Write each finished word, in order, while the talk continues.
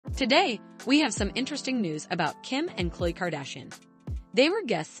Today, we have some interesting news about Kim and Khloe Kardashian. They were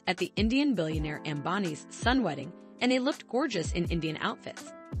guests at the Indian billionaire Ambani's son wedding, and they looked gorgeous in Indian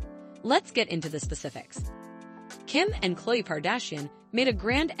outfits. Let's get into the specifics. Kim and Khloe Kardashian made a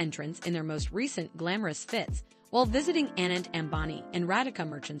grand entrance in their most recent glamorous fits while visiting Anant Ambani and Radhika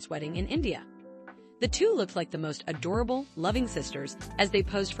merchant's wedding in India. The two looked like the most adorable, loving sisters as they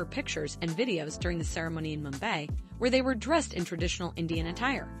posed for pictures and videos during the ceremony in Mumbai, where they were dressed in traditional Indian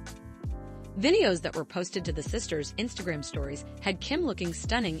attire. Videos that were posted to the sisters' Instagram stories had Kim looking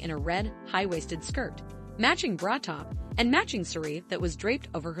stunning in a red, high-waisted skirt, matching bra top, and matching saree that was draped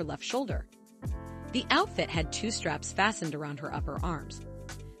over her left shoulder. The outfit had two straps fastened around her upper arms.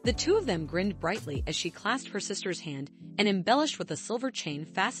 The two of them grinned brightly as she clasped her sister's hand and embellished with a silver chain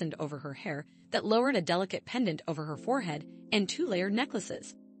fastened over her hair that lowered a delicate pendant over her forehead and two layered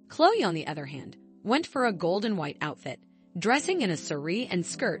necklaces. Khloe, on the other hand, went for a gold and white outfit, dressing in a saree and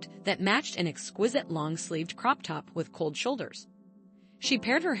skirt that matched an exquisite long-sleeved crop top with cold shoulders. She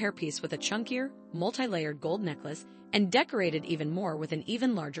paired her hairpiece with a chunkier, multi-layered gold necklace and decorated even more with an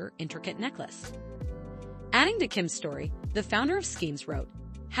even larger, intricate necklace. Adding to Kim's story, the founder of Schemes wrote,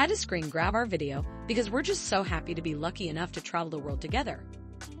 "Had to screen grab our video because we're just so happy to be lucky enough to travel the world together.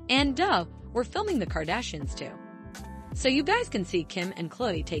 And duh, we're filming the Kardashians too. So you guys can see Kim and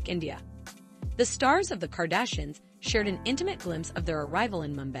Khloe take India." The stars of the Kardashians shared an intimate glimpse of their arrival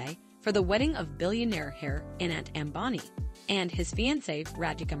in Mumbai for the wedding of billionaire heir Anant Ambani and his fiancée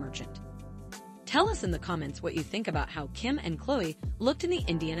Radhika merchant. Tell us in the comments what you think about how Kim and Khloe looked in the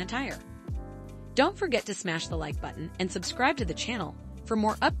Indian attire. Don't forget to smash the like button and subscribe to the channel for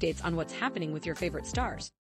more updates on what's happening with your favorite stars.